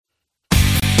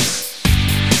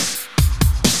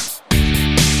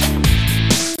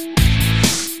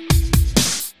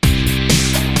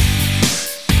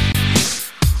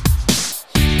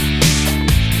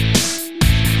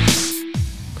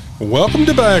Welcome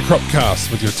to Bayer Cropcast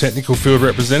with your technical field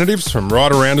representatives from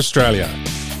right around Australia.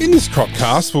 In this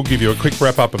Cropcast, we'll give you a quick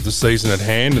wrap-up of the season at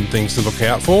hand and things to look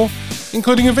out for,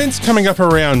 including events coming up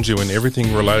around you and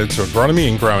everything related to agronomy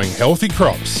and growing healthy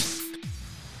crops.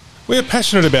 We are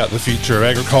passionate about the future of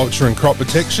agriculture and crop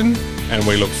protection, and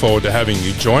we look forward to having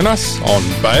you join us on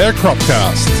Bayer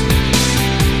Cropcast.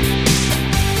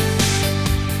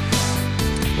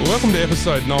 Welcome to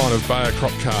episode 9 of Bayer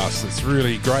Cropcast. It's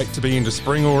really great to be into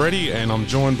spring already, and I'm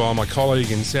joined by my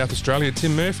colleague in South Australia,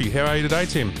 Tim Murphy. How are you today,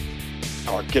 Tim?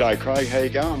 Oh, g'day, Craig. How you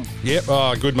going? Yep,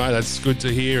 good, mate. That's good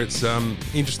to hear. It's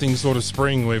interesting sort of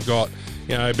spring. We've got,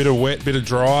 a bit of wet, bit of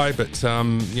dry, but,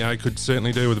 could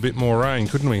certainly do with a bit more rain,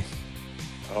 couldn't we?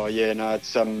 Oh, yeah, no,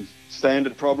 it's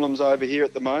standard problems over here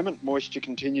at the moment. Moisture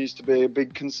continues to be a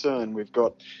big concern. We've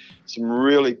got some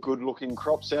really good-looking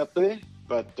crops out there,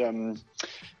 but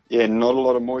not a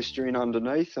lot of moisture in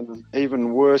underneath, and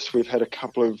even worse, we've had a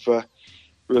couple of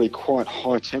really quite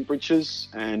high temperatures,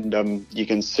 and you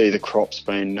can see the crops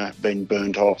been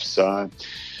burnt off. So,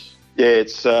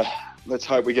 it's let's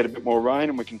hope we get a bit more rain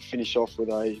and we can finish off with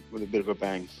a bit of a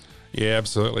bang. Yeah,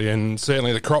 absolutely, and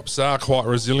certainly the crops are quite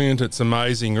resilient. It's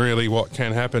amazing, really, what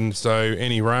can happen. So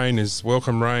any rain is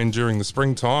welcome rain during the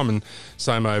springtime, and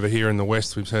same over here in the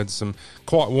west. We've had some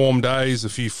quite warm days, a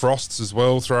few frosts as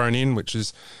well thrown in, which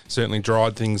has certainly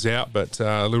dried things out, but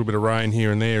a little bit of rain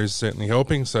here and there is certainly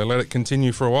helping, so let it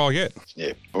continue for a while yet.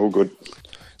 Yeah, all good.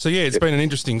 So, it's been an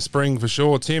interesting spring for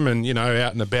sure, Tim, and,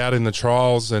 out and about in the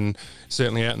trials and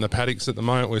certainly out in the paddocks at the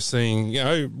moment, we're seeing,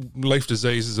 leaf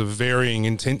diseases of varying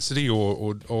intensity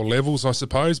or levels, I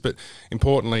suppose, but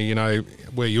importantly,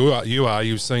 where you are,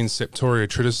 you've seen Septoria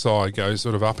tritici go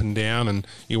sort of up and down, and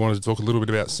you wanted to talk a little bit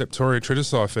about Septoria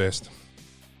tritici first.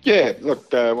 Yeah,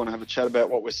 look, I want to have a chat about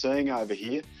what we're seeing over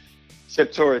here.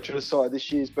 Septoria tritici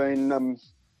this year's been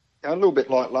a little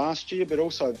bit like last year, but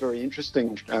also very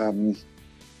interesting.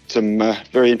 Some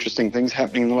very interesting things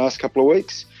happening in the last couple of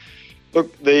weeks.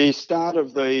 Look, the start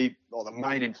of the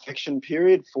main infection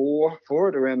period for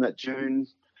it, around that June,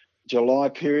 July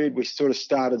period, we sort of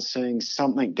started seeing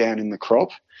something down in the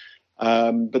crop.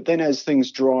 But then as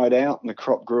things dried out and the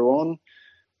crop grew on,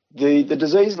 the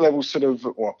disease levels sort of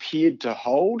appeared to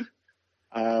hold,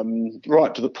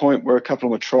 right to the point where a couple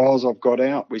of my trials I've got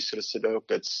out, we sort of said,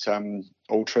 it's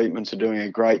all treatments are doing a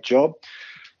great job.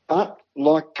 But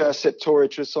like Septoria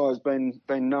tritici has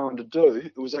been known to do,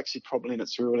 it was actually probably in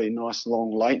its really nice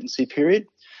long latency period.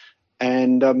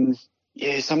 And,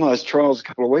 some of those trials a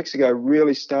couple of weeks ago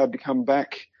really started to come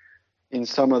back in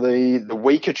some of the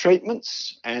weaker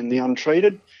treatments and the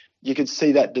untreated. You could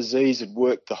see that disease had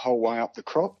worked the whole way up the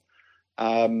crop.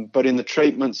 But in the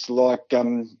treatments like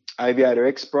Aviator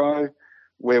X-Pro,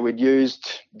 where we'd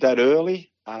used that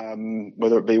early,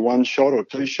 whether it be one shot or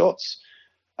two shots,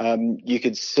 you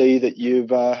could see that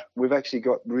we've actually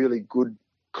got really good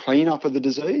clean-up of the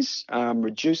disease,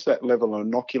 reduced that level of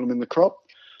inoculum in the crop,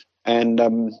 and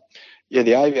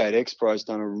the Aviator X-Pro has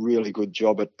done a really good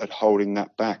job at holding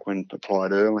that back when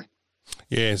applied early.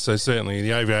 Yeah, so certainly the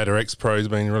Aviator X-Pro has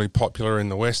been really popular in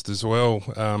the West as well,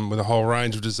 with a whole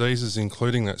range of diseases,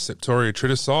 including that Septoria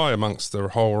tritici, amongst the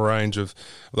whole range of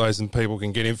those, and people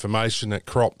can get information at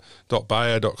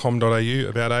crop.bayer.com.au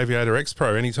about Aviator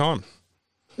X-Pro anytime.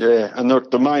 Yeah, and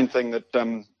the main thing that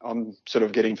I'm sort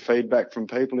of getting feedback from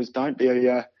people is don't be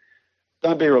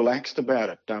relaxed about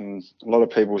it. A lot of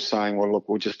people are saying, well, look,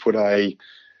 we'll just put a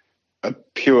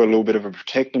pure little bit of a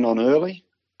protectant on early,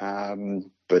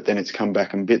 but then it's come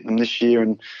back and bit them this year.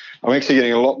 And I'm actually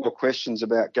getting a lot more questions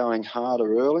about going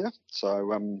harder earlier,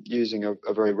 so using a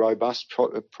very robust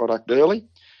product early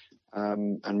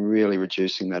and really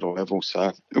reducing that level.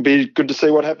 So it'll be good to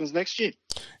see what happens next year.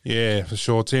 Yeah, for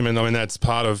sure, Tim. And I mean, that's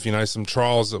part of, some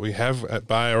trials that we have at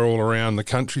Bayer all around the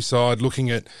countryside, looking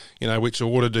at, which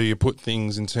order do you put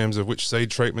things in terms of which seed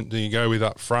treatment do you go with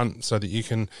up front, so that you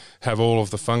can have all of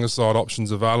the fungicide options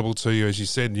available to you. As you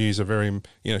said, use a very,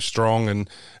 strong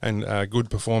and good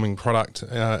performing product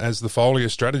as the foliar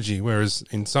strategy. Whereas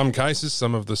in some cases,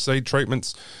 some of the seed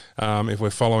treatments, if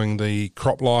we're following the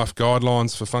crop life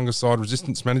guidelines for fungicide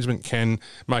resistance management, can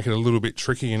make it a little bit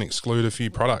tricky and exclude a few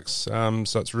products.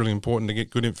 So it's really important to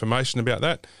get good information about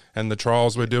that, and the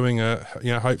trials we're doing are,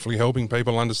 hopefully helping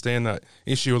people understand that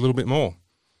issue a little bit more.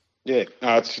 Yeah,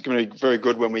 it's going to be very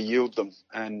good when we yield them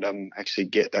and actually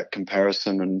get that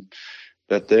comparison and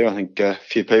there. I think a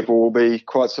few people will be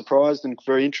quite surprised and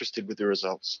very interested with the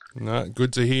results. No,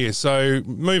 good to hear. So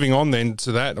moving on then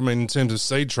to that, I mean, in terms of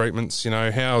seed treatments,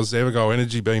 how's Evergo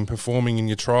Energy been performing in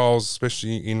your trials,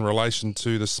 especially in relation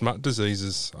to the smut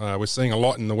diseases? We're seeing a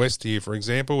lot in the West here, for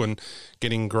example, and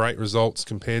getting great results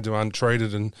compared to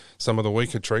untreated and some of the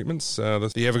weaker treatments.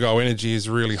 The Evergo Energy is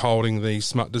really holding the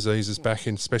smut diseases back,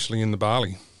 especially in the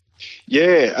barley.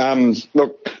 Yeah,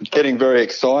 look, getting very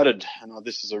excited. And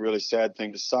this is a really sad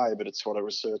thing to say, but it's what our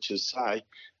researchers say.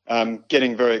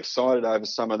 Getting very excited over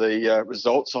some of the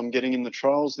results I'm getting in the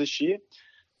trials this year.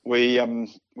 We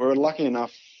were lucky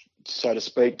enough, so to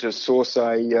speak, to source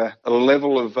a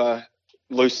level of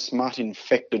loose smut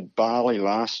infected barley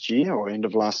last year or end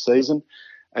of last season,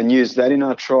 and use that in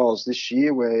our trials this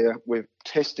year, where we're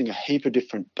testing a heap of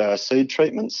different seed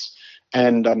treatments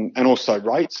and also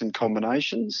rates and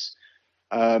combinations,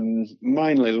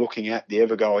 mainly looking at the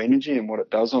Evergo Energy and what it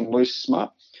does on loose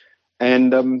smut.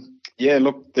 And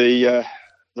look, the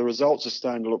results are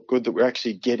starting to look good, that we're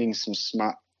actually getting some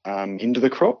smut into the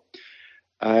crop,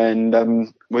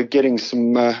 and we're getting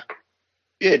some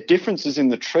differences in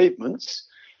the treatments.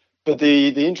 But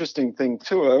the interesting thing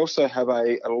too, I also have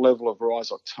a level of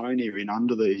rhizoctonia in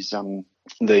under these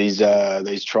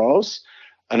trials,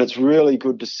 and it's really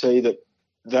good to see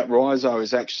that rhizo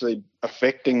is actually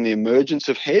affecting the emergence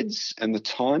of heads and the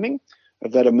timing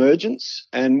of that emergence.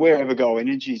 And where Evergo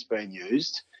Energy is being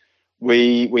used,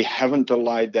 we haven't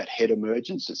delayed that head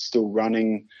emergence. It's still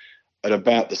running at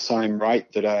about the same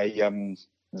rate that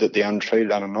that the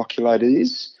untreated, uninoculated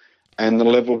is, and the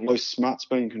level of loose smut's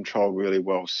being controlled really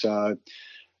well. So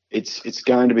it's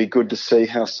going to be good to see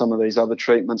how some of these other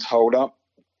treatments hold up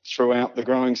throughout the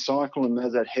growing cycle, and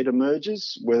as that head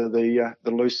emerges, whether the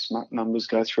loose smut numbers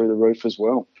go through the roof as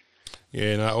well.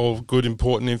 Yeah, no, all good,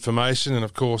 important information. And,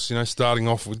 of course, starting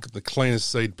off with the cleanest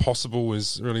seed possible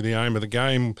is really the aim of the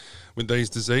game with these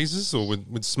diseases, or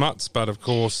with smuts. But, of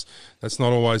course, that's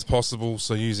not always possible.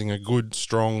 So using a good,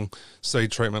 strong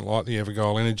seed treatment like the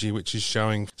Evergo Energy, which is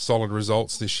showing solid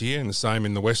results this year, and the same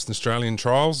in the Western Australian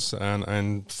trials,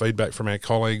 and feedback from our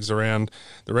colleagues around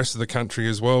the rest of the country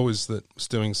as well is that it's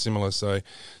doing similar. So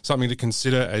something to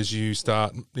consider as you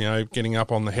start, getting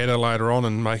up on the header later on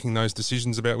and making those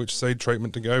decisions about which seed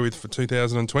treatment to go with for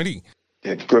 2020.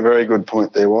 Yeah, very good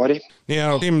point there, Whitey.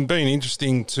 Now, Tim, been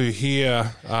interesting to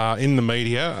hear in the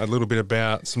media a little bit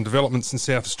about some developments in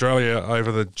South Australia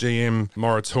over the GM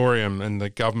moratorium, and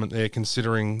the government there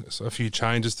considering a few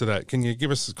changes to that. Can you give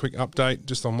us a quick update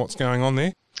just on what's going on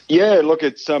there? Yeah, look,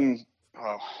 it's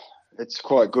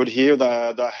quite good here.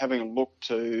 They're having a look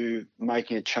to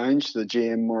making a change to the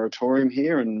GM moratorium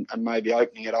here, and maybe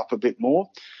opening it up a bit more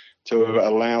to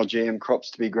allow GM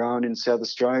crops to be grown in South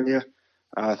Australia.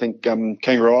 I think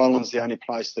Kangaroo Island's the only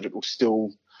place that it will still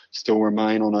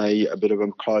remain on a bit of a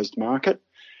closed market.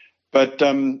 But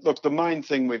look, the main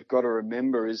thing we've got to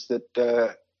remember is that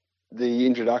the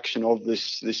introduction of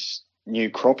this new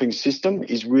cropping system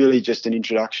is really just an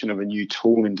introduction of a new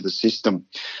tool into the system.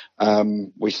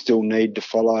 We still need to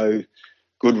follow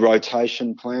good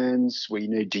rotation plans. We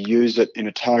need to use it in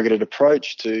a targeted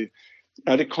approach to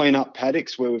clean up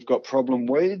paddocks where we've got problem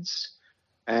weeds,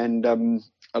 and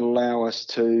allow us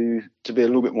to be a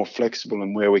little bit more flexible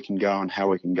in where we can go and how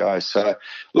we can go. So,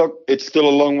 look, it's still a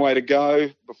long way to go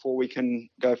before we can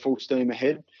go full steam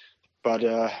ahead, but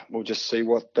we'll just see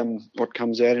what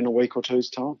comes out in a week or two's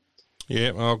time.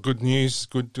 Yeah, well, good news,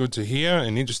 good to hear,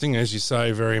 and interesting, as you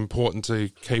say, very important to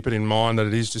keep it in mind that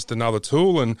it is just another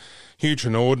tool. And Hugh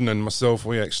Trenorden and myself,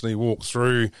 we actually walked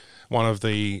through one of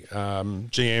the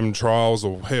GM trials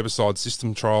or herbicide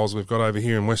system trials we've got over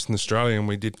here in Western Australia, and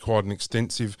we did quite an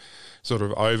extensive sort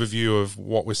of overview of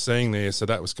what we're seeing there. So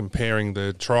that was comparing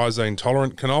the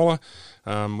triazine-tolerant canola,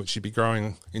 which you'd be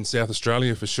growing in South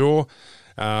Australia for sure.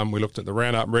 We looked at the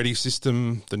Roundup Ready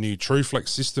system, the new TrueFlex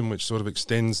system, which sort of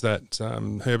extends that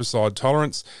herbicide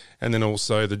tolerance, and then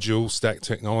also the dual stack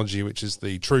technology, which is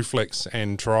the TrueFlex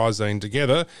and triazine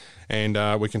together.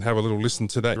 And we can have a little listen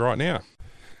to that right now.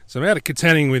 So I'm out at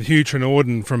Katanning with Hugh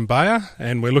Trenorden from Bayer,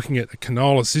 and we're looking at the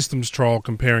canola systems trial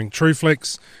comparing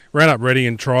TrueFlex, Roundup Ready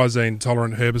and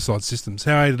triazine-tolerant herbicide systems.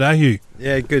 How are you today, Hugh?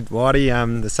 Yeah, good,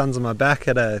 Whitey. The sun's on my back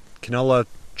at a canola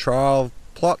trial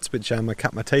plots, which I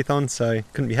cut my teeth on, so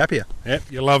couldn't be happier. Yep,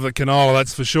 you love the canola,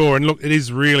 that's for sure. And look, it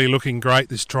is really looking great,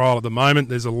 this trial at the moment.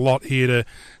 There's a lot here to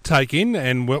take in,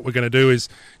 and what we're going to do is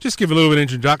just give a little bit of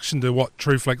introduction to what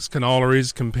TrueFlex canola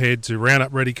is compared to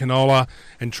Roundup Ready canola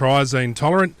and triazine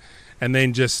tolerant, and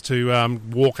then just to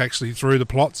walk actually through the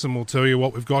plots, and we'll tell you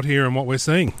what we've got here and what we're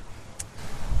seeing.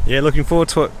 Yeah, looking forward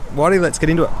to it. Whitey, let's get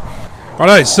into it. All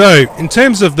Righto, so in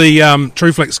terms of the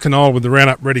TrueFlex canola with the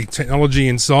Roundup Ready technology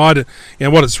inside,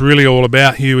 what it's really all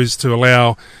about, Hugh, is to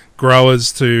allow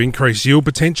growers to increase yield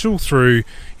potential through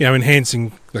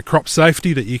enhancing the crop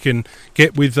safety that you can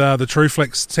get with the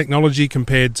TrueFlex technology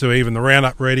compared to even the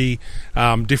Roundup Ready,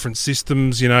 different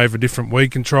systems, for different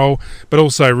weed control, but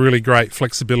also really great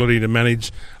flexibility to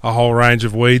manage a whole range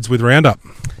of weeds with Roundup.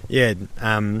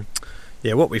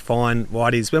 What we find,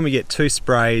 White, is when we get 2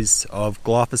 sprays of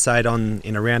glyphosate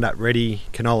in a Roundup Ready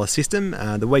canola system,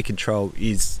 the weed control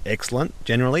is excellent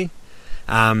generally,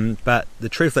 but the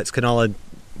TrueFlex canola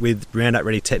with Roundup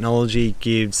Ready technology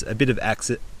gives a bit of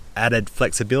added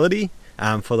flexibility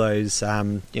for those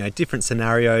different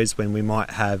scenarios when we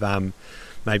might have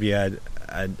maybe a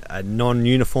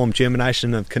non-uniform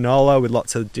germination of canola with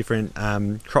lots of different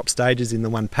crop stages in the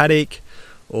one paddock,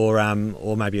 or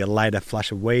maybe a later flush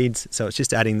of weeds. So it's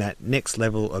just adding that next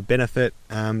level of benefit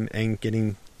and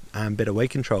getting better weed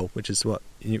control, which is what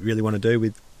you really want to do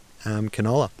with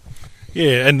canola.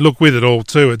 Yeah, and look, with it all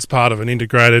too, it's part of an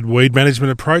integrated weed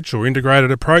management approach or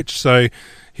integrated approach. So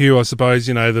Hugh, I suppose,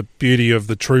 the beauty of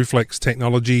the TrueFlex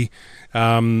technology,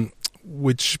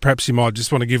 which perhaps you might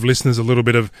just want to give listeners a little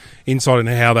bit of insight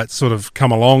into how that's sort of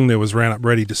come along. There was Roundup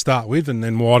Ready to start with, and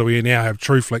then why do we now have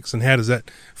TrueFlex, and how does that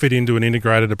fit into an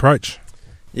integrated approach?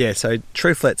 Yeah, so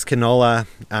TrueFlex canola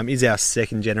is our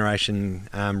second generation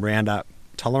Roundup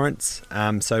tolerance.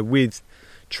 So with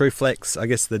TrueFlex, I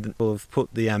guess we've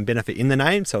put the benefit in the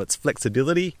name, so it's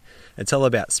flexibility. It's all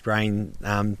about spraying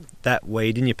that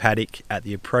weed in your paddock at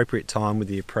the appropriate time with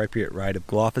the appropriate rate of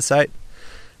glyphosate.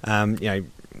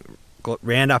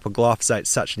 Roundup or glyphosate is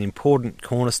such an important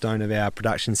cornerstone of our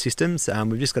production systems.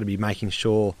 We've just got to be making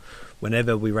sure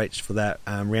whenever we reach for that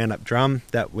Roundup drum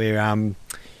that we're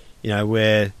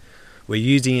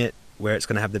using it where it's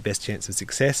going to have the best chance of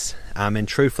success. And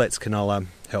TrueFlex canola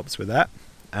helps with that.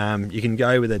 You can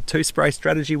go with a 2-spray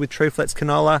strategy with TrueFlex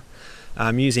canola,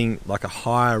 using like a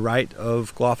higher rate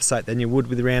of glyphosate than you would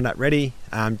with Roundup Ready,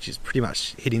 just pretty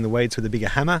much hitting the weeds with a bigger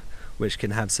hammer, which can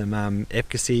have some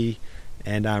efficacy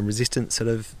and resistant sort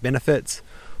of benefits.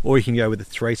 Or you can go with a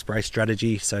 3-spray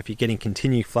strategy. So if you're getting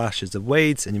continued flushes of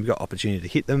weeds and you've got opportunity to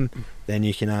hit them, then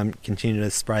you can continue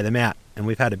to spray them out. And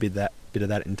we've had a bit of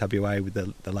that in WA with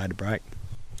the later break.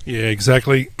 Yeah,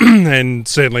 exactly. And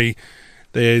certainly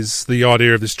there's the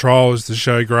idea of this trial is to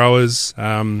show growers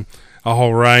a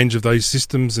whole range of these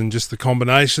systems and just the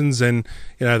combinations, and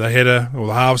the header or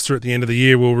the harvester at the end of the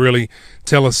year will really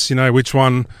tell us which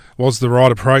one was the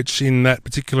right approach in that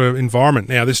particular environment.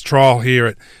 Now, this trial here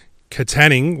at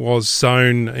Katanning was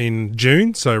sown in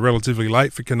June, so relatively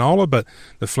late for canola, but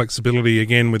the flexibility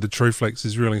again with the TrueFlex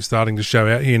is really starting to show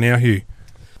out here now, Hugh.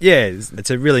 Yeah,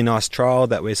 it's a really nice trial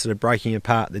that we're sort of breaking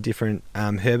apart the different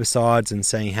herbicides and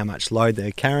seeing how much load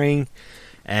they're carrying,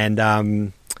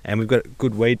 and we've got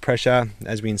good weed pressure,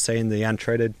 as we can see in the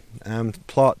untreated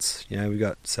plots. We've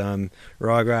got some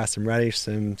ryegrass and radish,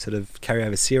 some sort of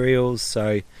carryover cereals.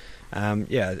 So,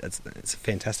 it's a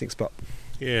fantastic spot.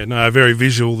 Yeah, no, very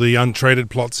visual, the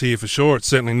untreated plots here for sure. It's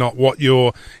certainly not what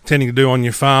you're intending to do on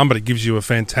your farm, but it gives you a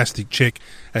fantastic check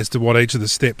as to what each of the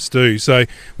steps do. So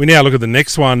we now look at the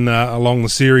next one along the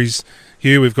series.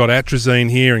 Here we've got atrazine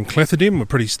here and clethodim, a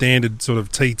pretty standard sort of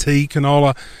TT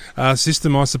canola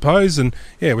system, I suppose. And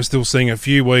yeah, we're still seeing a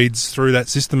few weeds through that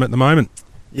system at the moment.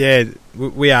 Yeah,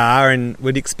 we are, and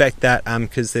we'd expect that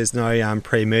because there's no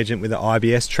pre-emergent with the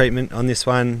IBS treatment on this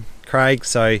one, Craig.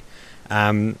 So,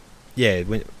 the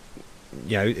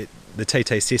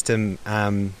TT system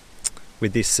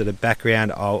with this sort of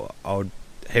background, I'll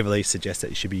heavily suggest that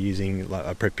you should be using like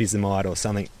a propizamide or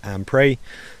something pre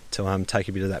to take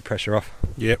a bit of that pressure off.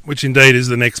 Yeah, which indeed is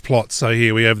the next plot. So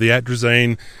here we have the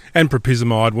atrazine and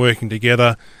propizamide working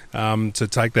together to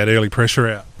take that early pressure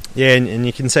out. Yeah, and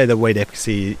you can see the weed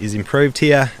efficacy is improved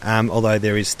here, although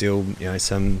there is still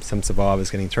some survivors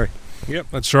getting through. Yep,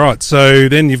 that's right. So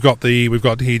then we've got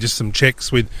here just some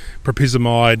checks with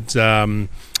propizamide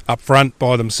up front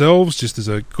by themselves, just as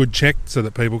a good check so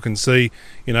that people can see,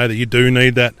 that you do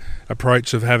need that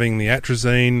approach of having the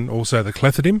atrazine, also the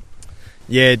clethodim.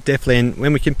 Yeah, definitely. And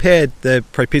when we compared the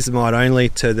propizamide only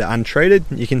to the untreated,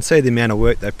 you can see the amount of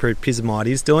work that propizamide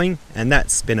is doing, and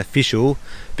that's beneficial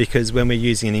because when we're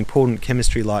using an important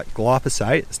chemistry like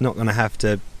glyphosate, it's not going to have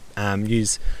to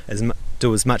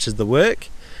do as much as the work.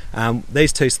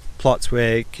 These two plots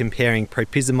we're comparing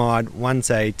propizamide. One's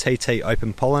a TT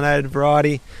open pollinated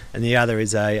variety, and the other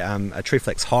is a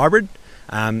TrueFlex hybrid.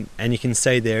 And you can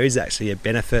see there is actually a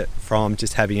benefit from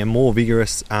just having a more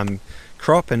vigorous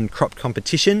crop and crop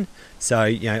competition.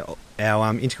 So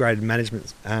our integrated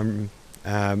management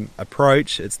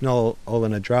approach. It's not all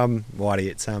in a drum, Whitey.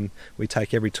 It's we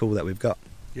take every tool that we've got.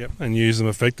 Yep, and use them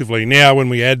effectively. Now, when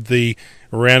we add the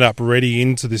Roundup Ready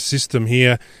into this system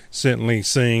here, certainly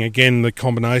seeing again the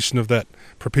combination of that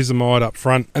propizamide up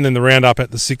front and then the Roundup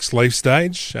at the 6 leaf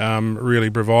stage, really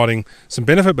providing some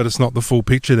benefit, but it's not the full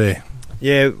picture there.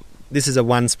 Yeah, this is a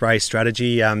one spray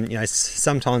strategy.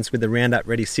 Sometimes with the Roundup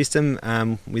Ready system,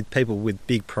 with people with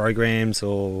big programs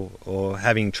or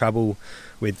having trouble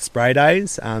with spray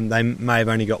days, they may have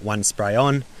only got one spray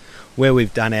on. Where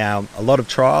we've done a lot of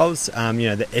trials,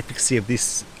 the efficacy of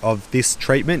this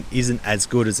treatment isn't as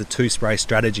good as a 2 spray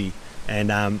strategy, and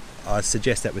I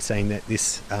suggest that we're seeing that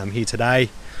this here today.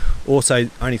 Also,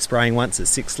 only spraying once at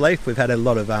 6 leaf. We've had a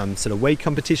lot of sort of weed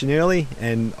competition early,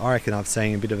 and I reckon I've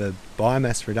seen a bit of a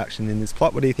biomass reduction in this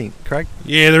plot. What do you think, Craig?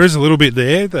 Yeah, there is a little bit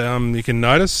there that you can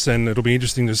notice, and it'll be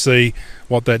interesting to see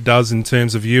what that does in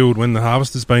terms of yield when the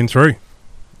harvest has been through.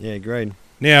 Yeah, agreed.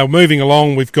 Now, moving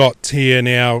along, we've got here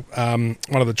now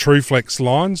one of the TruFlex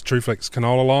lines, TruFlex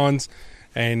canola lines,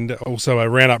 and also a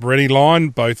Roundup Ready line,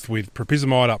 both with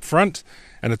propizamide up front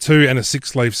and a 2 and a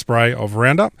 6 leaf spray of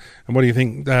Roundup. And what do you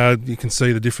think? You can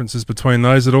see the differences between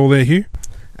those at all there, Hugh?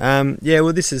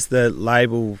 Well, this is the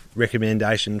label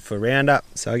recommendation for Roundup.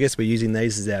 So I guess we're using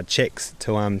these as our checks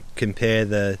to compare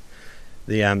the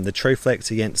TruFlex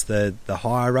against the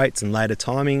higher rates and later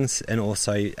timings, and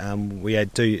also we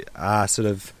are sort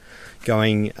of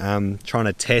going trying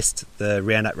to test the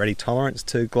Roundup Ready tolerance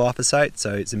to glyphosate.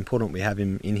 So it's important we have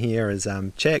him in here as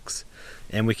checks,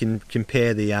 and we can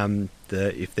compare the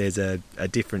if there's a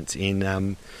difference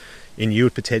in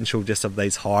yield potential just of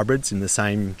these hybrids in the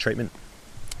same treatment.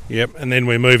 Yep, and then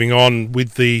we're moving on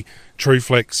with the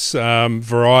TruFlex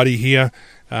variety here.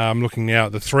 Looking now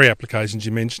at the 3 applications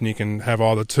you mentioned, you can have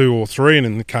either 2 or 3, and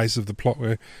in the case of the plot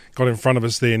we've got in front of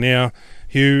us there now,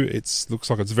 Hugh, it looks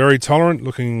like it's very tolerant,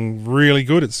 looking really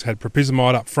good. It's had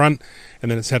propizamide up front,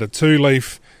 and then it's had a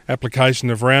 2-leaf application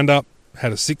of Roundup,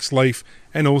 had a 6-leaf,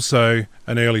 and also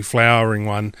an early flowering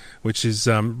one, which is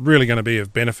really going to be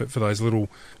of benefit for those little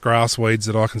grass weeds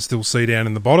that I can still see down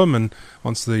in the bottom, and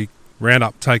once the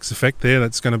Roundup takes effect there,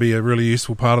 that's going to be a really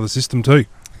useful part of the system too.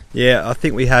 Yeah, I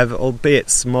think we have, albeit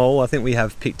small, I think we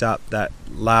have picked up that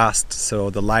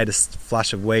the latest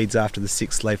flush of weeds after the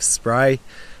 6-leaf spray.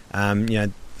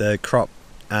 The crop,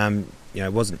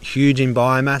 wasn't huge in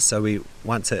biomass, so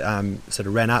once it sort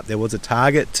of ran up, there was a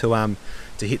target to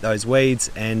hit those weeds,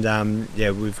 and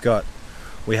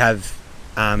we have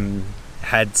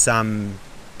had some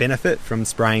benefit from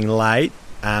spraying late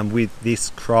with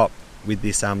this crop with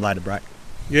this later break.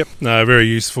 Yep, no, very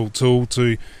useful tool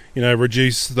to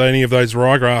reduce any of those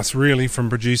ryegrass really from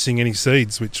producing any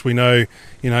seeds, which we know,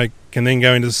 can then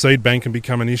go into the seed bank and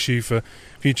become an issue for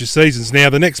future seasons. Now,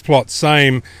 the next plot,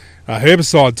 same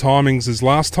herbicide timings as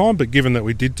last time, but given that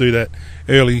we did do that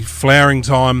early flowering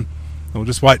time, we'll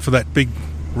just wait for that big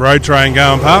road train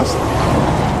going past.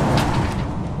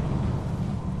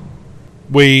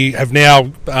 We have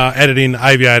now added in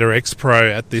Aviator X Pro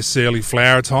at this early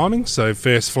flower timing. So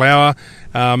first flower,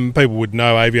 people would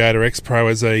know Aviator X Pro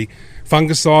as a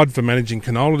fungicide for managing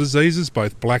canola diseases,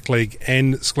 both blackleg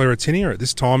and sclerotinia. At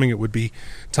this timing, it would be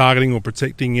targeting or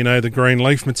protecting, the green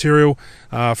leaf material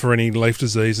for any leaf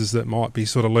diseases that might be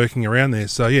sort of lurking around there.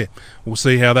 So yeah, we'll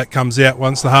see how that comes out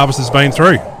once the harvest has been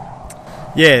through.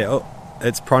 Yeah.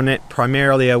 It's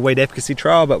primarily a weed efficacy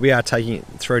trial, but we are taking it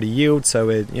through to yield, so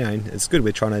it's good.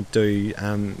 We're trying to do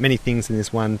many things in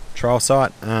this one trial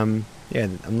site. I'm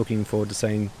looking forward to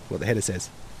seeing what the header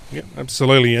says. Yeah,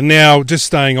 absolutely. And now, just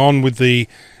staying on with the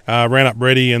Roundup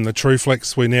Ready and the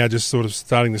TruFlex, we're now just sort of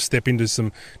starting to step into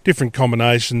some different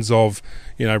combinations of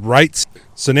rates.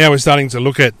 So now we're starting to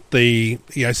look at the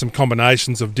some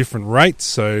combinations of different rates.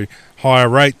 So higher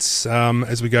rates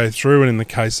as we go through, and in the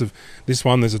case of this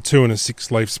one, there's a 2 and a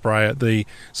 6 leaf spray at the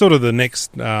sort of the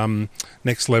next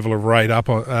level of rate up,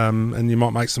 and you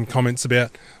might make some comments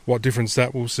about what difference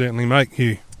that will certainly make,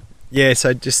 Hugh. Yeah,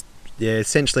 so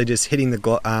essentially just hitting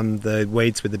the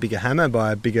weeds with a bigger hammer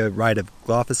by a bigger rate of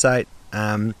glyphosate.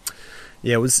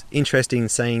 It was interesting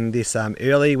seeing this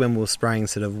early when we were spraying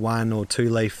sort of 1 or 2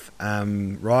 leaf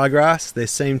ryegrass. There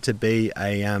seemed to be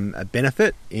a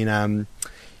benefit in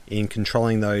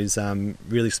controlling those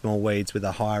really small weeds with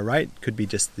a higher rate. Could be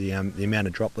just the amount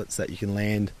of droplets that you can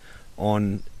land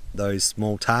on those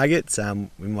small targets.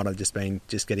 We might have just been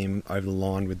getting them over the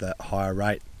line with that higher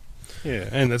rate. Yeah,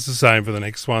 and it's the same for the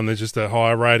next one. There's just a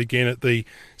higher rate again at the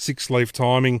 6-leaf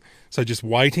timing. So just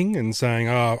waiting and saying,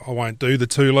 I won't do the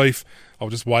 2-leaf. I'll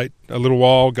just wait a little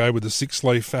while, go with the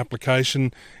 6-leaf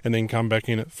application, and then come back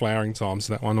in at flowering time.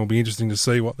 So that one will be interesting to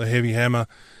see what the heavy hammer,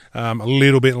 a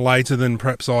little bit later than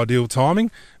perhaps ideal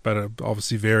timing, but it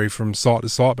obviously vary from site to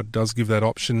site, but it does give that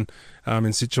option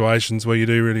in situations where you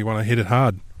do really want to hit it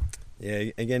hard.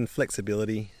 Yeah, again,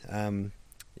 flexibility.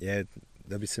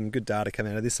 There'll be some good data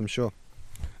coming out of this, I'm sure.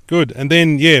 Good. And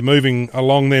then, moving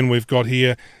along then, we've got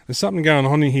here, there's something going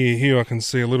on here. I can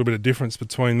see a little bit of difference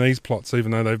between these plots,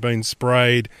 even though they've been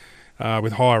sprayed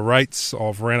with higher rates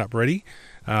of Roundup Ready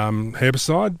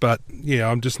herbicide. But,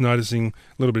 I'm just noticing a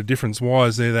little bit of difference. Why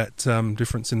is there that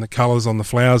difference in the colours on the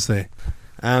flowers there?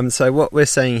 So what we're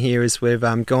seeing here is we've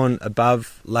gone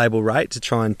above label rate to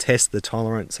try and test the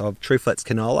tolerance of TruFlex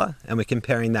canola, and we're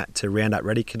comparing that to Roundup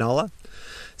Ready canola.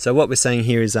 So what we're seeing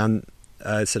here is sort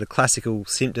of classical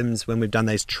symptoms when we've done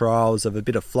these trials of a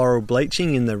bit of floral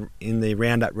bleaching in the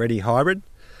Roundup Ready hybrid.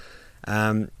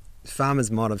 Farmers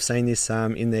might have seen this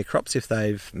in their crops if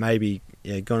they've maybe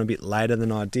gone a bit later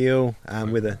than ideal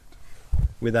with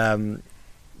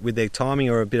their timing,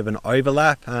 or a bit of an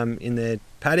overlap in their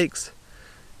paddocks.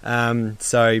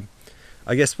 So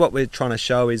I guess what we're trying to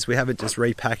show is we haven't just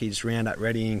repackaged Roundup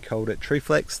Ready and called it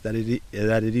TruFlex, that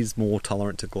it is more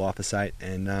tolerant to glyphosate,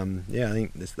 and I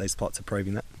think these plots are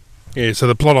proving that. Yeah, so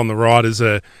the plot on the right is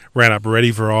a Roundup Ready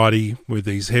variety with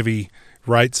these heavy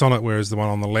rates on it, whereas the one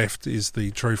on the left is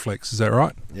the TruFlex. Is that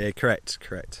right? Yeah, correct.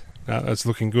 That's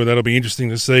looking good. That'll be interesting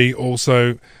to see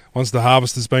also once the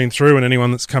harvest has been through, and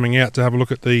anyone that's coming out to have a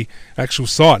look at the actual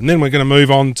site. And then we're going to move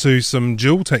on to some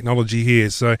dual technology here.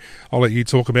 So I'll let you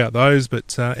talk about those. But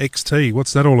XT,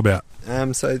 what's that all about?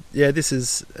 This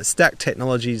is Stack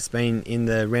Technology's been in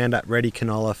the Roundup Ready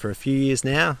canola for a few years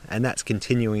now, and that's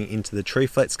continuing into the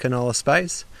TruFlex canola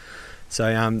space.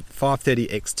 So 530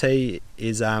 XT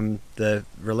is the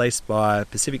released by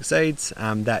Pacific Seeds.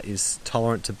 That is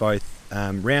tolerant to both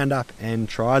Roundup and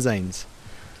triazenes.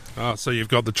 So you've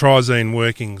got the trizene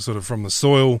working sort of from the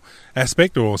soil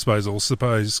aspect, or I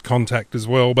suppose contact as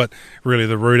well, but really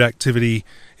the root activity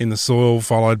in the soil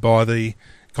followed by the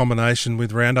combination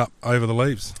with Roundup over the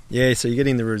leaves. Yeah, so you're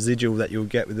getting the residual that you'll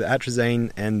get with the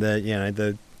atrazine and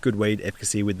the good weed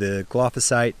efficacy with the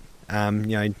glyphosate.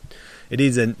 It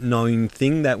is a known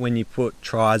thing that when you put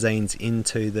triazenes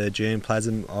into the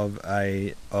germplasm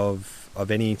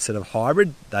of any sort of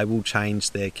hybrid, they will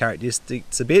change their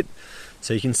characteristics a bit.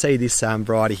 So you can see this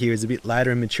variety here is a bit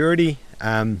later in maturity,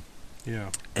 and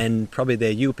probably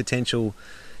their yield potential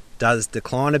does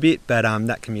decline a bit, but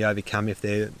that can be overcome if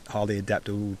they're highly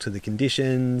adaptable to the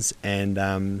conditions, and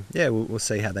we'll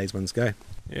see how these ones go.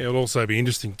 Yeah, it'll also be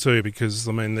interesting too, because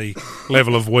the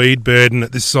level of weed burden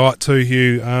at this site too,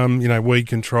 Hugh. Weed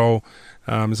control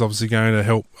is obviously going to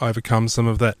help overcome some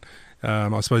of that.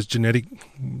 I suppose genetic.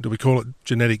 Do we call it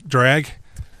genetic drag?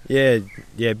 Yeah,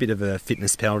 a bit of a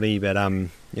fitness penalty, but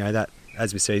that,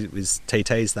 as we see with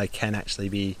TTs, they can actually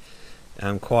be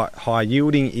quite high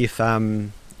yielding if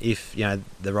the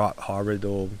right hybrid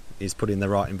or is put in the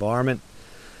right environment.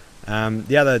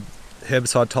 The other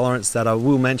herbicide tolerance that I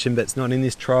will mention, but it's not in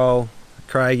this trial,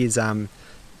 Craig, is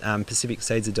Pacific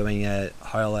Seeds are doing a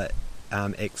Hyola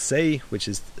XC, which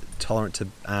is tolerant to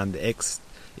the X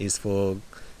is for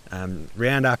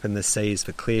Roundup and the C is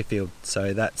for Clearfield.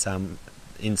 So that's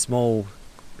in small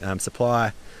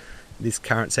supply this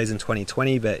current season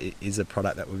 2020, but it is a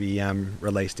product that will be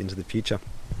released into the future.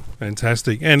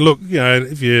 Fantastic. And look,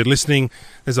 if you're listening,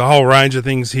 there's a whole range of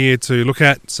things here to look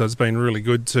at. So it's been really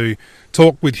good to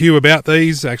talk with Hugh about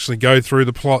these, actually go through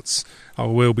the plots. I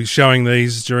will be showing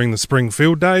these during the spring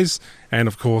field days. And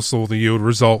of course, all the yield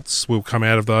results will come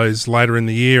out of those later in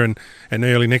the year and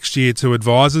early next year to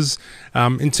advisors.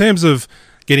 In terms of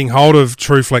getting hold of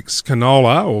TruFlex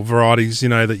canola or varieties,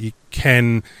 that you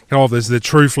can get hold of, there's the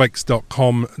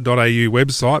truflex.com.au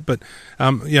website, but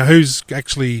who's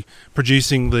actually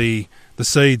producing the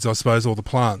seeds, I suppose, or the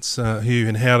plants, Hugh,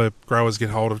 and how do growers get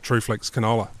hold of TruFlex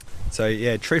canola? So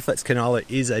TruFlex canola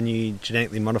is a new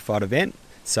genetically modified event,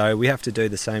 so we have to do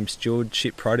the same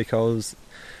stewardship protocols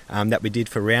that we did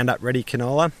for Roundup Ready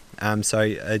canola. So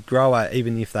a grower,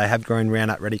 even if they have grown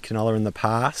Roundup Ready canola in the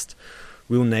past,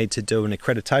 will need to do an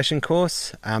accreditation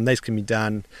course. These can be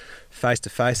done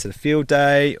face-to-face at a field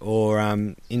day or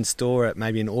in-store at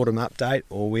maybe an autumn update,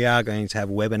 or we are going to have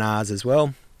webinars as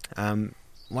well.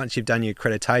 Once you've done your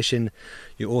accreditation,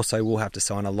 you also will have to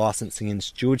sign a licensing and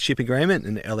stewardship agreement,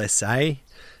 an LSA,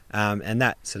 and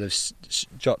that sort of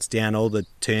jots down all the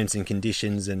terms and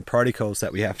conditions and protocols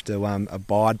that we have to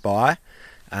abide by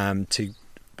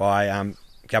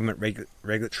government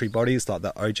regulatory bodies like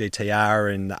the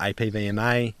OGTR and the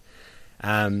APVMA.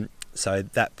 So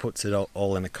that puts it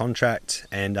all in a contract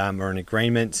and or an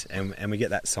agreement, and we get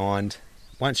that signed.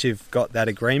 Once you've got that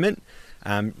agreement,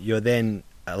 you're then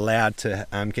allowed to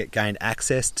gain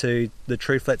access to the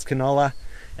TruFlex canola,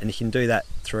 and you can do that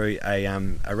through a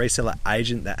reseller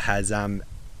agent that has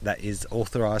that is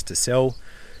authorised to sell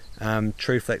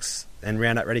TruFlex and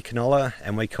Roundup Ready canola,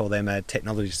 and we call them a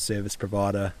technology service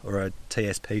provider or a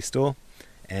TSP store,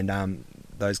 and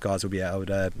those guys will be able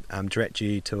to direct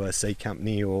you to a seed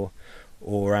company or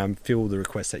fill the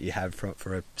request that you have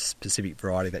for a specific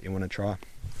variety that you want to try.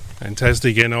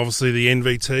 Fantastic, and obviously the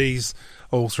NVTs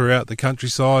all throughout the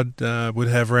countryside would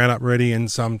have Roundup Ready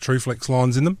and some TruFlex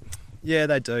lines in them. Yeah,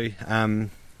 they do.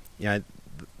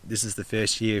 This is the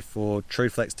first year for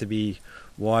TruFlex to be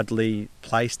widely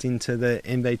placed into the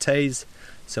NVTs,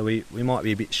 so we might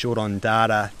be a bit short on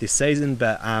data this season,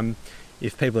 but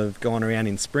if people have gone around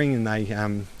in spring and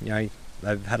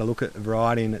they've had a look at the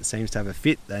variety and it seems to have a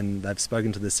fit, and they've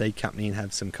spoken to the seed company and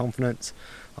have some confidence,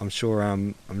 I'm sure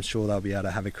they'll be able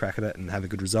to have a crack at it and have a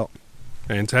good result.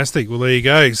 Fantastic. Well, there you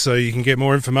go. So you can get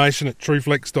more information at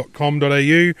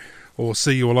truflex.com.au or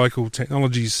see your local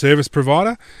technology service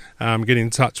provider. Get in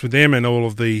touch with them and all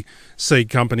of the seed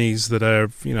companies that are,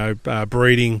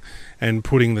 breeding and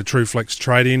putting the TruFlex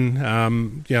trait in.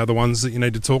 The ones that you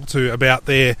need to talk to about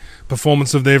their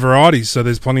performance of their varieties. So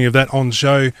there's plenty of that on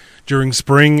show during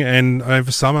spring and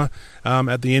over summer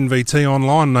at the NVT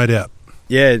online, no doubt.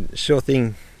 Yeah, sure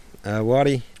thing,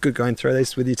 Whitey. Good going through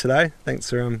this with you today. Thanks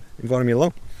for inviting me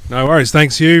along. No worries.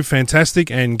 Thanks, you.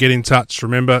 Fantastic. And get in touch.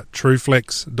 Remember,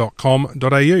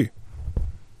 truflex.com.au.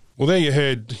 Well, there you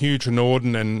heard Hugh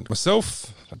Trenorden and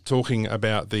myself talking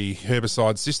about the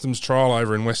herbicide systems trial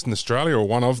over in Western Australia, or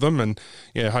one of them. And,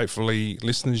 hopefully,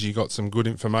 listeners, you got some good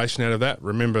information out of that.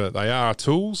 Remember, they are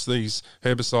tools, these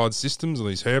herbicide systems or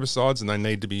these herbicides, and they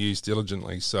need to be used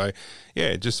diligently. So,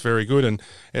 just very good. And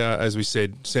as we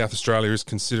said, South Australia is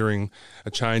considering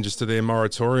changes to their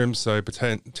moratorium. So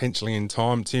potentially in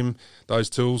time, Tim, those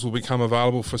tools will become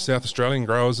available for South Australian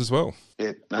growers as well.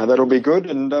 Yeah, that'll be good.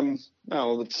 And,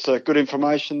 it's good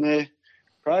information there,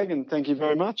 Craig, and thank you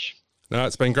very much. No,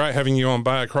 it's been great having you on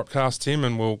Bayer Cropcast, Tim,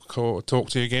 and we'll talk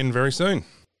to you again very soon.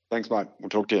 Thanks, mate. We'll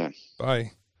talk to you.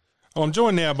 Bye. Well, I'm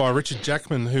joined now by Richard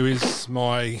Jackman, who is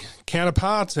my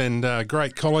counterpart and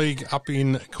great colleague up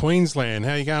in Queensland.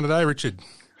 How are you going today, Richard?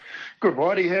 Good,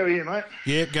 Whitey. How are you, mate?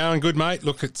 Yeah, going good, mate.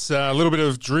 Look, it's a little bit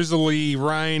of drizzly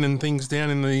rain and things down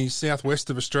in the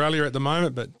southwest of Australia at the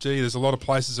moment, but, there's a lot of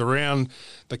places around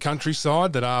the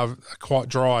countryside that are quite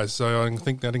dry, so I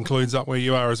think that includes up where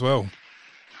you are as well.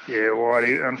 Yeah,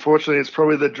 Whitey. Unfortunately, it's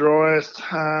probably the driest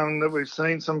that we've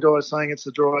seen. Some guys saying it's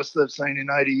the driest they've seen in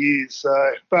 80 years.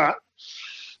 So, but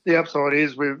the upside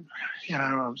is we've,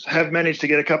 have managed to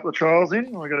get a couple of trials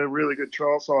in. We've got a really good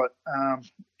trial site.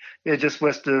 Just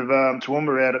west of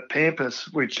Toowoomba out at Pampas,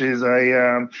 which is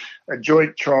a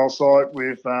joint trial site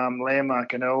with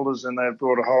Landmark and Elders, and they've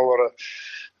brought a whole lot of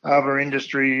other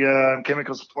industry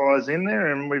chemical suppliers in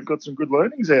there, and we've got some good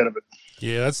learnings out of it.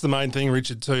 Yeah, that's the main thing,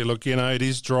 Richard, too. Look, it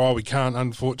is dry. We can't,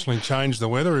 unfortunately, change the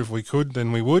weather. If we could,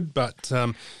 then we would. But,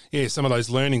 some of those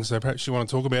learnings. So perhaps you want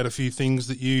to talk about a few things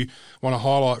that you want to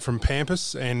highlight from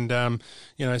Pampas and,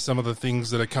 some of the things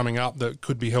that are coming up that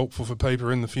could be helpful for people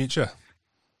in the future.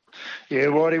 Yeah,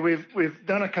 Whitey, we've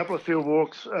done a couple of field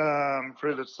walks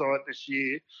through the site this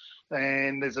year,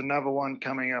 and there's another one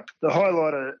coming up.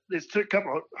 There's a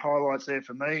couple of highlights there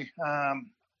for me.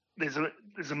 There's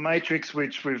a matrix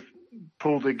which we've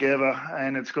pulled together,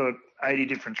 and it's got 80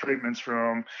 different treatments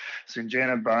from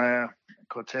Syngenta, Bayer,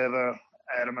 Corteva,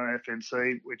 Adama,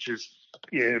 FNC, which is,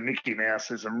 Mickey Mouse.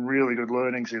 There's some really good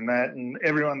learnings in that, and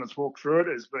everyone that's walked through it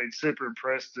has been super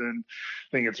impressed and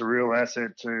think it's a real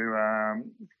asset to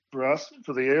for us,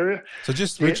 for the area. So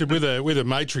just, Richard, with a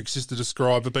matrix, just to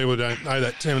describe, for people who don't know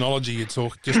that terminology you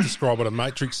talk, just describe what a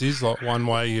matrix is. Like one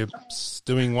way you're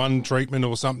doing one treatment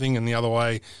or something, and the other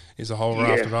way is a whole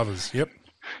raft of others. Yep.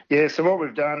 Yeah, so what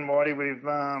we've done, Whitey,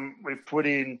 we've put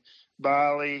in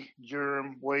barley,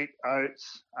 durum, wheat,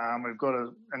 oats. We've got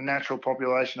a natural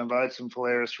population of oats and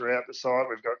phalaris throughout the site.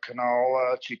 We've got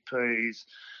canola, chickpeas,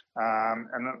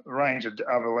 and a range of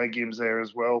other legumes there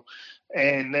as well.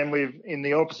 And then we've, in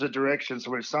the opposite direction,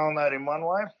 so we've sown that in one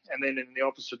way, and then in the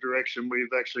opposite direction,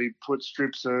 we've actually put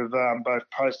strips of both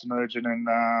post-emergent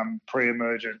and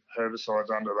pre-emergent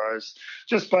herbicides under those.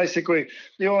 Just basically,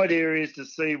 the idea is to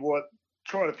see what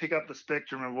try to pick up the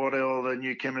spectrum of what all the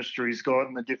new chemistry's got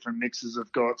and the different mixes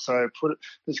have got. So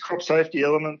there's crop safety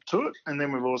element to it, and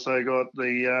then we've also got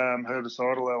the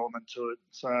herbicidal element to it.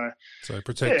 So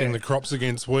protecting the crops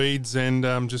against weeds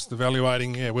and just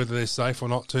evaluating whether they're safe or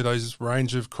not to those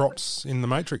range of crops in the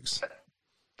matrix.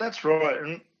 That's right.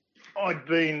 And I'd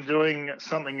been doing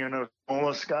something on a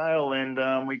smaller scale,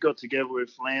 and we got together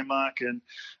with Landmark, and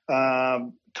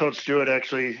Todd Stewart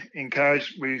actually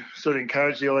encouraged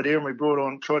the idea, and we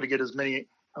tried to get as many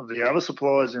of the other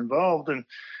suppliers involved, and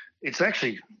it's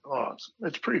actually,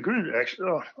 it's pretty good,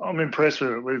 actually. I'm impressed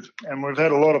with it. We've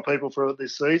had a lot of people for it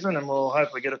this season, and we'll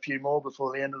hopefully get a few more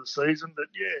before the end of the season, but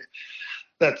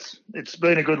it's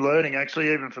been a good learning,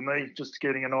 actually, even for me, just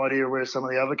getting an idea where some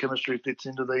of the other chemistry fits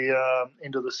into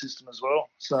the system as well.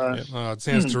 So it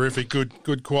sounds terrific.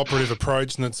 Good cooperative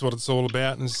approach, and that's what it's all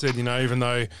about. And as I said, even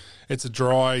though it's a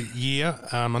dry year,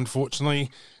 unfortunately,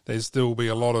 there's still be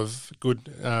a lot of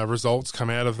good results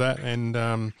come out of that,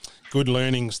 and good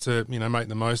learnings to make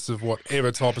the most of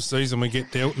whatever type of season we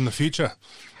get dealt in the future.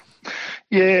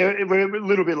 Yeah, we're a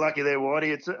little bit lucky there,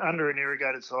 Whitey. It's under an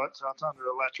irrigated site, so it's under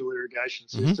a lateral irrigation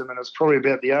system, and it's probably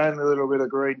about the only little bit of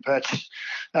green patch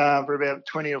for about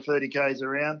 20 or 30 k's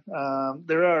around.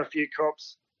 There are a few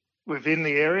crops within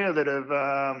the area that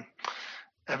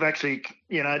have actually,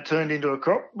 turned into a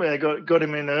crop. We got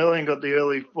them in early and got the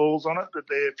early falls on it, but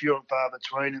they're few and far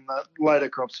between, and the later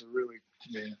crops are really,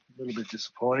 a little bit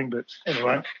disappointing. But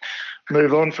anyway,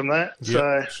 move on from that.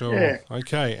 Yep, sure. Yeah.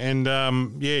 Okay. And,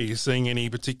 you're seeing any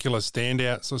particular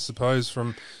standouts, I suppose,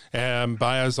 from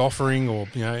Bayer's offering, or,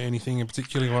 anything in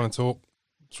particular you want to talk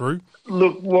through?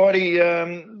 Look, Whitey,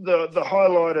 the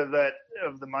highlight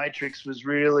of the matrix was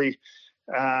really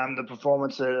the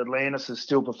performance that Atlantis is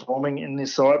still performing in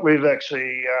this site. We've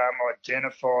actually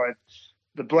identified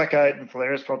the black 8 and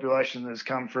Phalaris population that has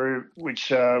come through, which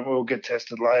will get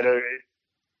tested later,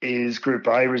 is Group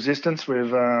A resistance. We've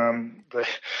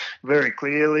very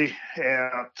clearly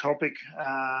our topic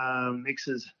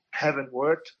mixes haven't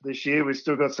worked this year. We've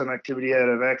still got some activity out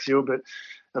of Axial, but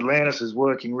Atlantis is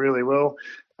working really well.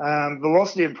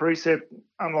 Velocity and Precept,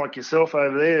 unlike yourself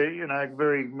over there,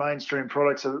 very mainstream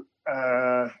products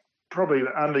are probably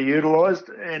underutilised,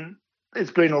 and it's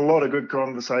been a lot of good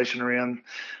conversation around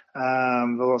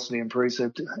Velocity and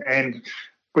Precept. And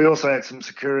we also had some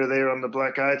Sakura there on the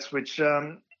Black 8s, which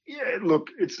look,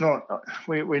 it's not.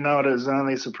 We know it is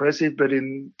only suppressive, but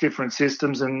in different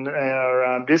systems, and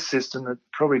our this system, it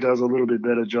probably does a little bit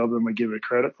better job than we give it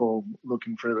credit for.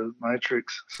 Looking for the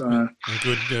matrix, so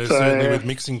good. Certainly with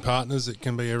mixing partners, it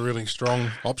can be a really strong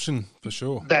option for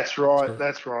sure. That's right.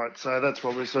 That's right. So that's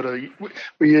what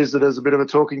we used it as a bit of a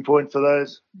talking point for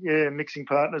those mixing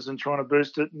partners and trying to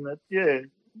boost it, and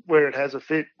where it has a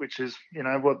fit, which is,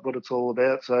 what it's all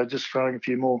about. So just throwing a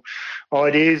few more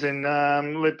ideas and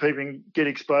let people get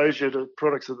exposure to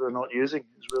products that they're not using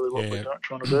is really what we're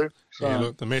trying to do. So. Yeah,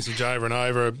 look, the message over and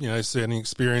over, certainly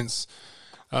experience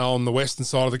on the western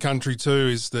side of the country too,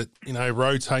 is that,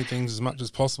 rotate things as much as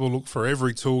possible. Look for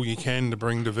every tool you can to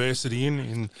bring diversity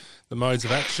in the modes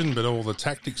of action, but all the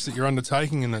tactics that you're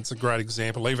undertaking, and that's a great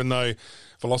example. Even though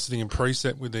Velocity and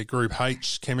Precept with their Group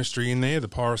H chemistry in there, the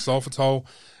pyrosulfatol,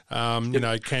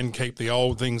 can keep the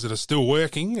old things that are still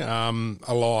working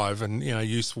alive and,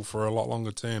 useful for a lot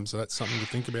longer term. So that's something to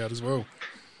think about as well.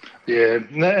 Yeah,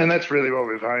 and that's really what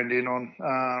we've honed in on,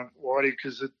 Whitey,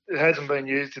 because it hasn't been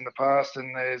used in the past,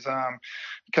 and there's a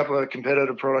couple of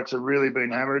competitive products that have really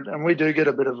been hammered, and we do get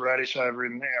a bit of radish over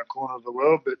in our corner of the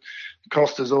world, but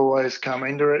cost has always come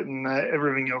into it, and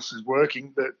everything else is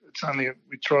working, but it's only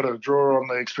we try to draw on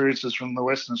the experiences from the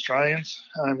Western Australians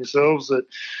yourselves that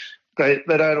they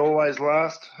don't always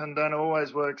last and don't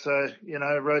always work, so,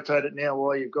 rotate it now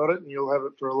while you've got it, and you'll have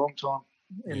it for a long time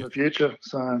in the future.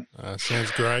 So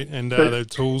sounds great, and the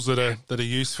tools that are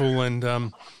useful, and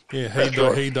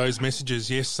heed those messages.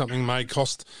 Yes, something may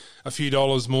cost a few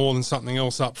dollars more than something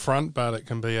else up front, but it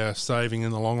can be a saving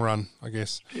in the long run, I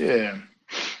guess. Yeah.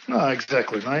 No,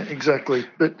 exactly, mate. Exactly.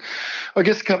 But I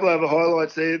guess a couple of other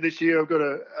highlights there this year. I've got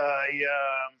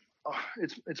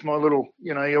it's my little,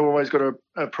 you always got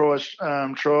a price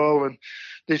trial, and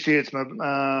this year it's my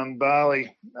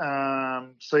barley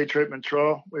seed treatment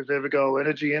trial with Evergoal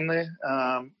Energy in there.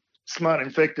 Smart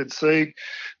infected seed.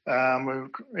 We've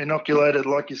inoculated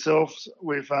like yourselves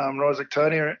with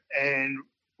Rhizoctonia, and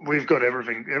we've got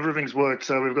everything. Everything's worked.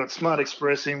 So we've got Smart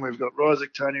Expressing, we've got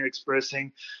Ryzik Toner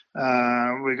Expressing,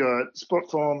 we've got Spot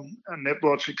Form and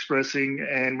NetBlotch Expressing,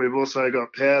 and we've also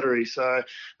got Powdery. So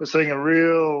we're seeing a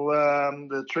real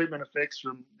the treatment effects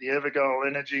from the Evergoal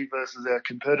Energy versus our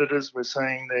competitors. We're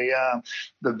seeing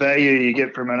the value you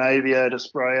get from an aviator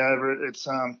spray over it. It's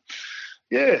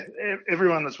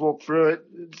everyone that's walked through it,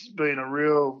 it's been a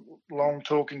real long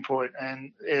talking point,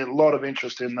 and a lot of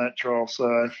interest in that trial.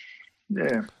 So.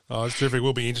 Yeah. Oh, it's terrific.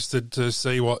 We'll be interested to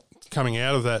see what coming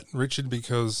out of that, Richard,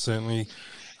 because certainly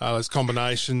those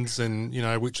combinations and,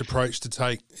 which approach to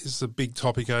take is a big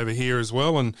topic over here as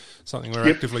well, and something we're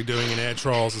actively doing in our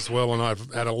trials as well. And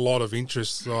I've had a lot of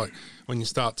interest, like when you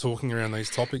start talking around these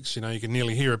topics, you can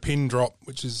nearly hear a pin drop,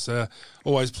 which is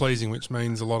always pleasing, which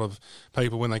means a lot of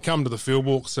people, when they come to the field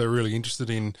walks, are really interested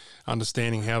in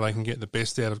understanding how they can get the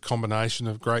best out of a combination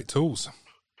of great tools.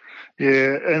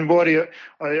 Yeah, and Whitey,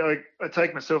 I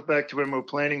take myself back to when we were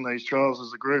planning these trials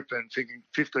as a group and thinking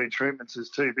 15 treatments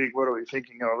is too big. What are we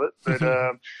thinking of it?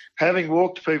 But having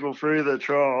walked people through the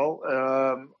trial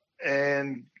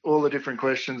and all the different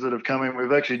questions that have come in,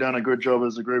 we've actually done a good job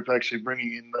as a group actually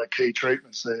bringing in the key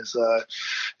treatments there. So,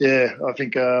 yeah, I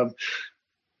think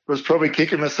was probably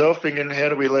kicking myself thinking, how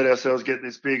do we let ourselves get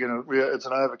this big? And it's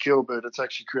an overkill, but it's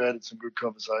actually created some good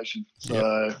conversation.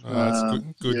 So that's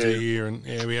good to hear.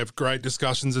 And we have great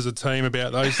discussions as a team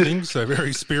about those things. So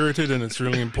very spirited, and it's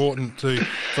really important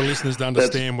for listeners to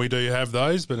understand we do have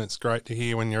those. But it's great to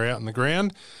hear when you're out in the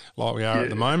ground, like we are at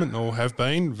the moment, or have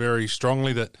been very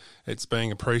strongly, that it's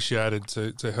being appreciated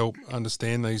to help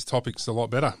understand these topics a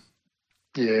lot better.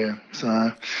 Yeah, so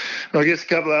I guess a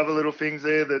couple of other little things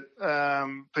there that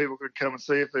people could come and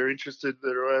see if they're interested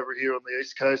that are over here on the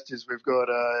East Coast is we've got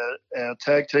our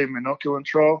tag team inoculant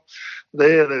trial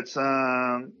there that's,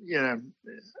 under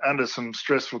some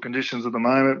stressful conditions at the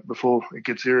moment before it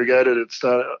gets irrigated.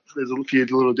 There's a few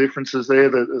little differences there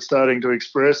that are starting to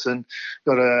express, and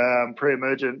got a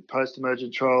pre-emergent,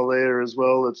 post-emergent trial there as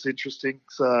well that's interesting.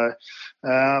 So,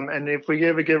 and if we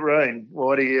ever get rain,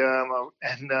 Whitey,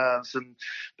 and some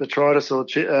detritus or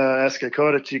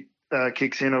ascochyta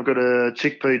kicks in, I've got a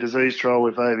chickpea disease trial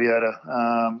with aviator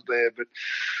there, but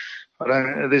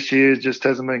this year just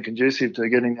hasn't been conducive to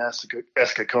getting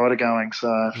ascochyta going.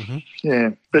 So,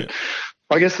 But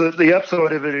I guess the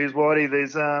upside of it is, Whitey,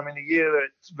 there's in a year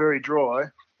that's very dry,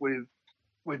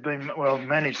 we've been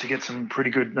managed to get some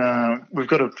pretty good. We've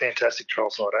got a fantastic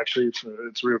trial site. Actually, it's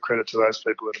a real credit to those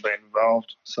people that have been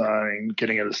involved. So in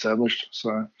getting it established.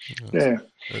 So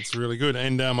that's really good.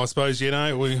 And I suppose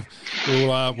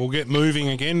we'll get moving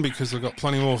again, because we've got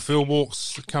plenty more field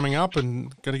walks coming up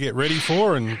and got to get ready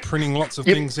for, and printing lots of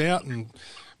things out and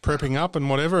prepping up and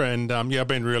whatever. And I've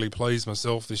been really pleased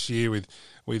myself this year with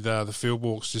the field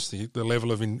walks, just the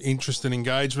level of interest and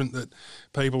engagement that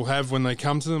people have when they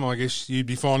come to them. I guess you'd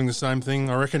be finding the same thing,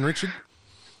 I reckon, Richard?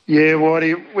 Yeah,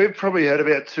 Whitey, we've probably had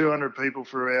about 200 people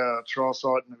through our trial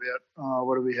site, and about,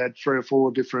 we had 3 or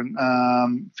 4 different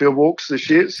field walks this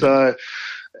year. So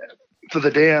for the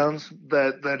Downs,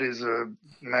 that is a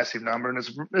massive number, and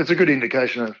it's a good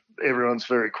indication of everyone's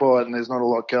very quiet and there's not a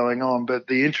lot going on. But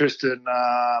the interest in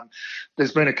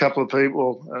there's been a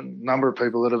number of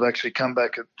people that have actually come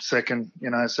back at second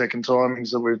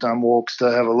timings that we've done walks to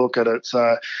have a look at it.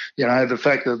 So, the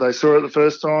fact that they saw it the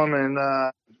first time and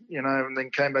and then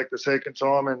came back the second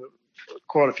time, and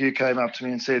quite a few came up to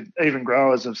me and said, even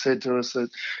growers have said to us that,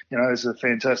 it's a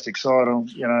fantastic site. I'm,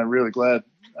 really glad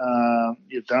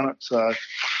you've done it. So,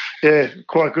 yeah,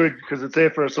 quite good, because it's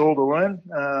there for us all to learn,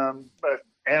 both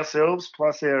ourselves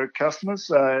plus our customers.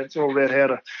 So it's all about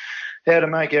how to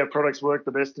make our products work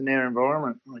the best in our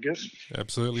environment, I guess.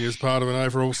 Absolutely, as part of an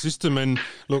overall system. And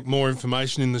look, more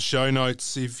information in the show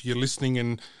notes if you're listening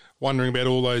and wondering about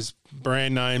all those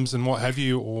brand names and what have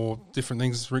you, or different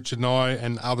things Richard and I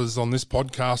and others on this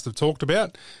podcast have talked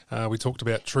about. We talked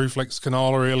about TruFlex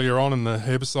canola earlier on and the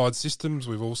herbicide systems.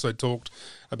 We've also talked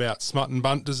about smut and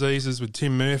bunt diseases with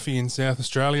Tim Murphy in South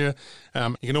Australia.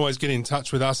 You can always get in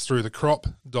touch with us through the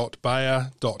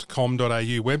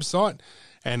crop.bayer.com.au website.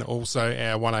 And also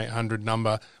our 1-800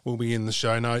 number will be in the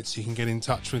show notes. You can get in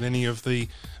touch with any of the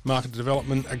market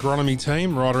development agronomy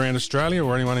team right around Australia,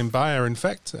 or anyone in Bayer, in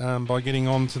fact, by getting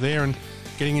on to there and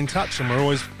getting in touch. And we're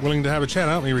always willing to have a chat,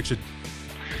 aren't we, Richard?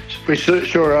 We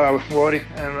sure are, Whitey.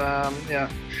 And,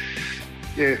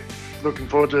 looking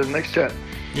forward to the next chat.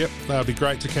 Yep, that'll be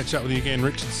great to catch up with you again,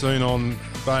 Richard, soon on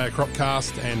Bayer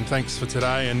Cropcast. And thanks for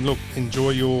today. And look,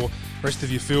 enjoy your rest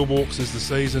of your field walks as the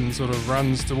season sort of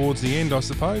runs towards the end, I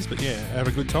suppose. But yeah, have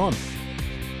a good time.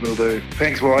 Will do.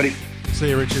 Thanks, Whitey. See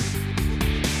you, Richard.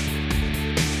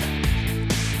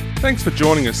 Thanks for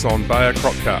joining us on Bayer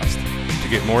Cropcast. To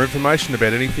get more information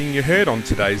about anything you heard on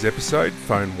today's episode,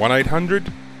 phone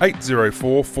 1800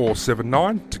 804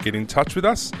 479 to get in touch with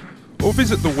us, or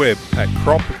visit the web at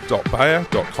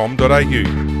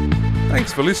crop.bayer.com.au.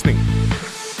 Thanks for listening.